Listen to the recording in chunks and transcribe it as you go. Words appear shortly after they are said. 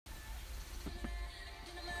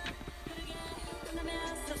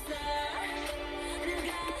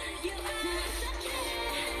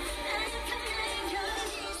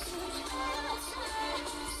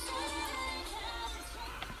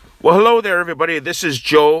Well, hello there, everybody. This is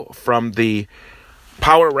Joe from the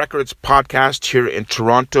Power Records podcast here in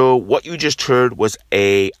Toronto. What you just heard was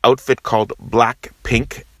a outfit called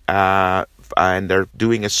Blackpink, and they're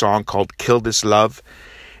doing a song called Kill This Love,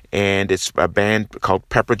 and it's a band called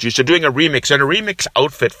Pepper Juice. They're doing a remix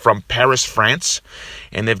outfit from Paris, France,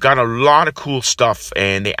 and they've got a lot of cool stuff,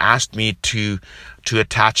 and they asked me to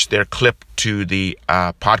attach their clip to the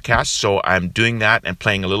podcast, so I'm doing that and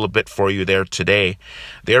playing a little bit for you there today.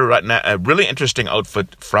 They're a really interesting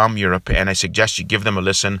outfit from Europe, and I suggest you give them a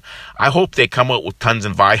listen. I hope they come out with tons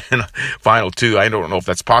of vinyl too. I don't know if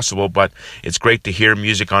that's possible, but it's great to hear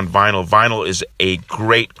music on vinyl. Vinyl is a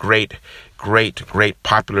great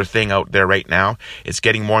popular thing out there right now. It's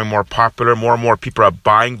getting more and more popular. More and more people are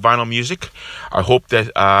buying vinyl music. I hope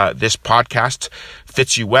that this podcast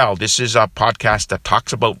fits you well. This is a podcast that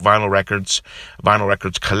talks about vinyl records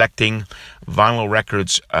collecting, vinyl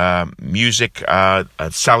records music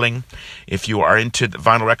selling. If you are into the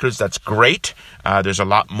vinyl records, that's great. There's a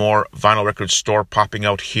lot more vinyl record store popping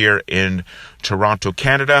out here in Toronto,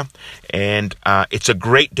 Canada, and it's a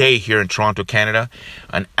great day here in Toronto, Canada.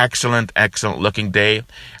 An excellent looking day.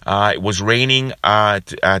 It was raining at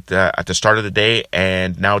the start of the day,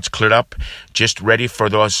 and now it's cleared up. Just ready for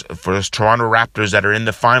those Toronto Raptors that are in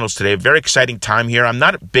the finals today. Very exciting time here. I'm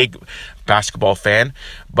not a big basketball fan,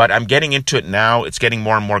 but I'm getting into it now. It's getting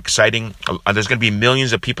more and more exciting. There's going to be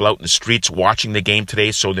millions of people out in the streets watching the game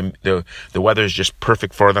today, so the weather is just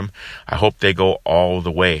perfect for them. I hope they go all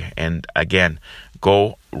the way. And again,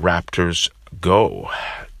 go Raptors, go.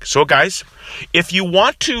 So guys, if you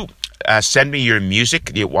want to send me your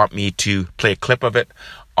music, you want me to play a clip of it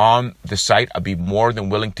on the site, I'll be more than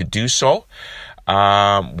willing to do so.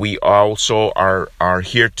 We also are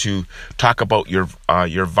here to talk about your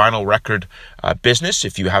vinyl record business.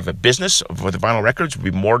 If you have a business with vinyl records,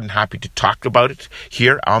 we'd be more than happy to talk about it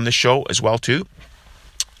here on the show as well too.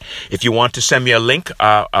 If you want to send me a link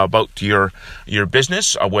about your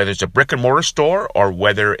business, whether it's a brick and mortar store or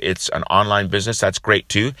whether it's an online business, that's great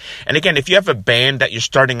too. And again, if you have a band that you're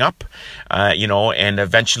starting up, and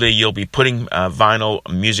eventually you'll be putting vinyl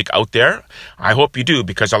music out there, I hope you do,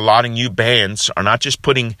 because a lot of new bands are not just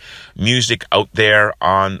putting music out there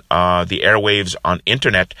on the airwaves on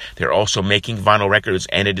internet, they're also making vinyl records,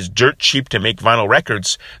 and it is dirt cheap to make vinyl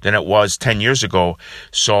records than it was 10 years ago.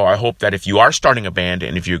 So I hope that if you are starting a band,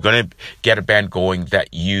 and if you're going to get a band going, that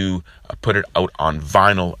you put it out on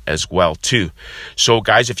vinyl as well too. So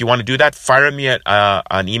guys, if you want to do that, fire me an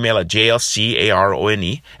email at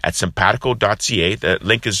jlcarone@simpatico.ca. The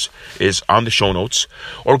link is on the show notes,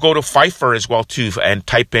 or go to Fiverr as well too and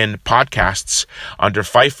type in podcasts under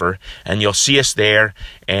Fiverr, and you'll see us there.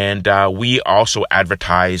 And we also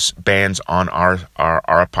advertise bands on our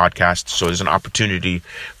podcast, so there's an opportunity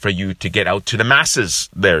for you to get out to the masses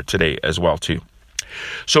there today as well too.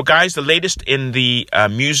 So guys, the latest in the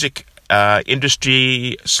music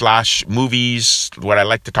industry / movies, what I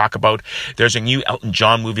like to talk about. There's a new Elton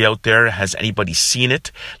John movie out there. Has anybody seen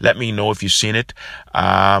it? Let me know if you've seen it.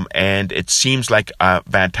 And it seems like a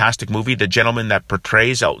fantastic movie. The gentleman that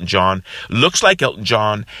portrays Elton John looks like Elton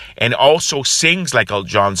John and also sings like Elton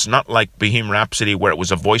John. It's not like Bohemian Rhapsody where it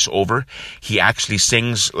was a voiceover. He actually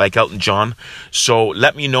sings like Elton John. So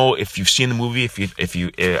let me know if you've seen the movie. If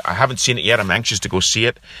you I haven't seen it yet, I'm anxious to go see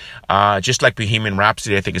it. Just like Bohemian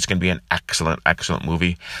Rhapsody, I think it's going to be an excellent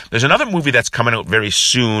movie. There's another movie that's coming out very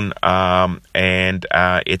soon, and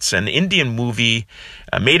it's an Indian movie,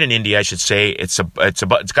 made in India, I should say. It's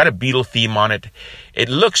got a Beatle theme on it. It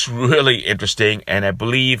looks really interesting, and I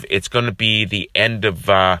believe it's going to be the end of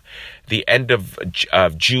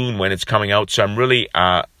June when it's coming out. So I'm really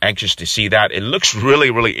anxious to see that. It looks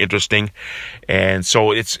really interesting, and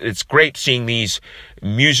so it's great seeing these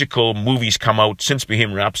musical movies come out. Since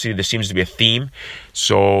Bohemian Rhapsody, there seems to be a theme.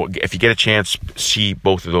 So if you get a chance, see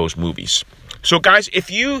both of those movies. So guys, if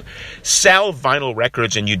you sell vinyl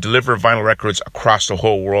records and you deliver vinyl records across the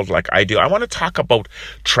whole world like I do, I want to talk about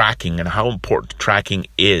tracking and how important tracking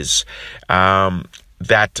is.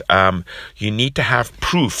 That you need to have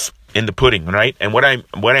proof in the pudding, right? And what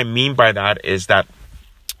I mean by that is that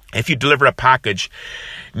if you deliver a package,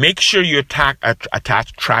 make sure you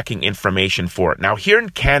attach tracking information for it. Now, here in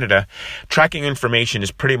Canada, tracking information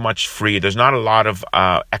is pretty much free. There's not a lot of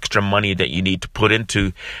extra money that you need to put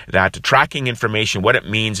into that. Tracking information, what it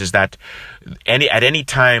means is that at any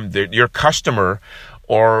time, your customer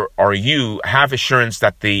or you have assurance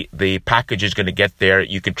that the package is going to get there.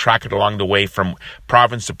 You can track it along the way from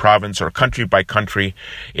province to province or country by country.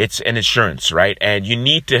 It's an assurance, right? And you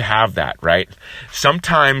need to have that, right?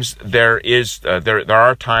 Sometimes there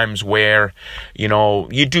are times where, people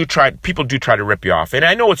do try to rip you off. And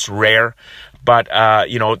I know it's rare, but,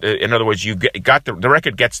 in other words, you got the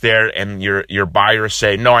record gets there and your buyers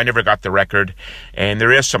say, no, I never got the record. And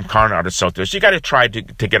there is some con artists out there. So you got to try to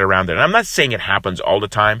get around it. And I'm not saying it happens all the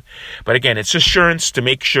time, but again, it's assurance to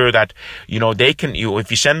make sure that, they can,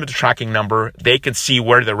 if you send them the tracking number, they can see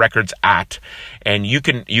where the record's at. And you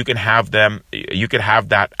can have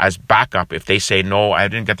that as backup. If they say, no, I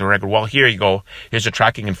didn't get the record. Well, here you go. Here's the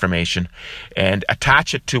tracking information, and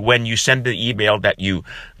attach it to when you send the email that you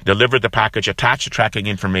deliver the package, attach the tracking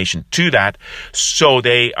information to that so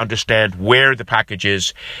they understand where the package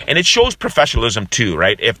is. And it shows professionalism too,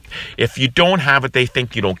 right? If you don't have it, they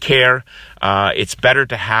think you don't care. It's better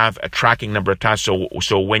to have a tracking number attached.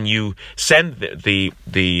 So when you send the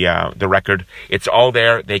record, it's all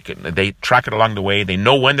there. They track it along the way. They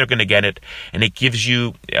know when they're going to get it, and it gives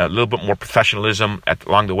you a little bit more professionalism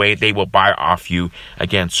along the way. They will buy off you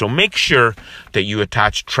again. So make sure that you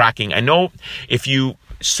attach tracking. I know if you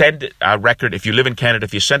send a record, if you live in Canada,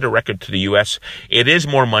 if you send a record to the US, it is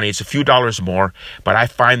more money. It's a few dollars more, but I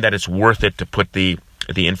find that it's worth it to put the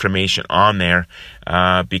information on there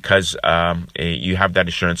because you have that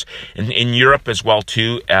assurance. In Europe as well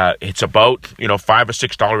too, it's about $5 or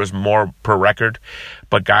 $6 more per record.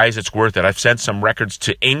 But guys, it's worth it. I've sent some records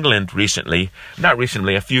to England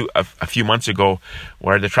a few months ago,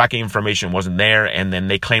 where the tracking information wasn't there, and then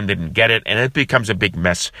they claimed they didn't get it, and it becomes a big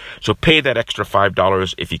mess. So pay that extra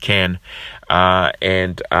 $5 if you can,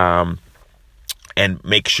 and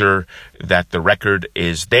make sure that the record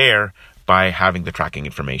is there by having the tracking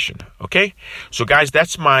information. Okay? So guys,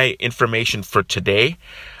 that's my information for today.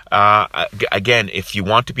 Again, if you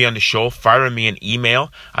want to be on the show, fire me an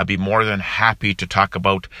email. I'd be more than happy to talk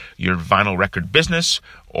about your vinyl record business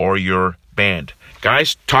or your band.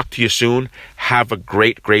 Guys, talk to you soon. Have a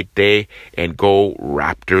great, great day, and go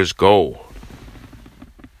Raptors go.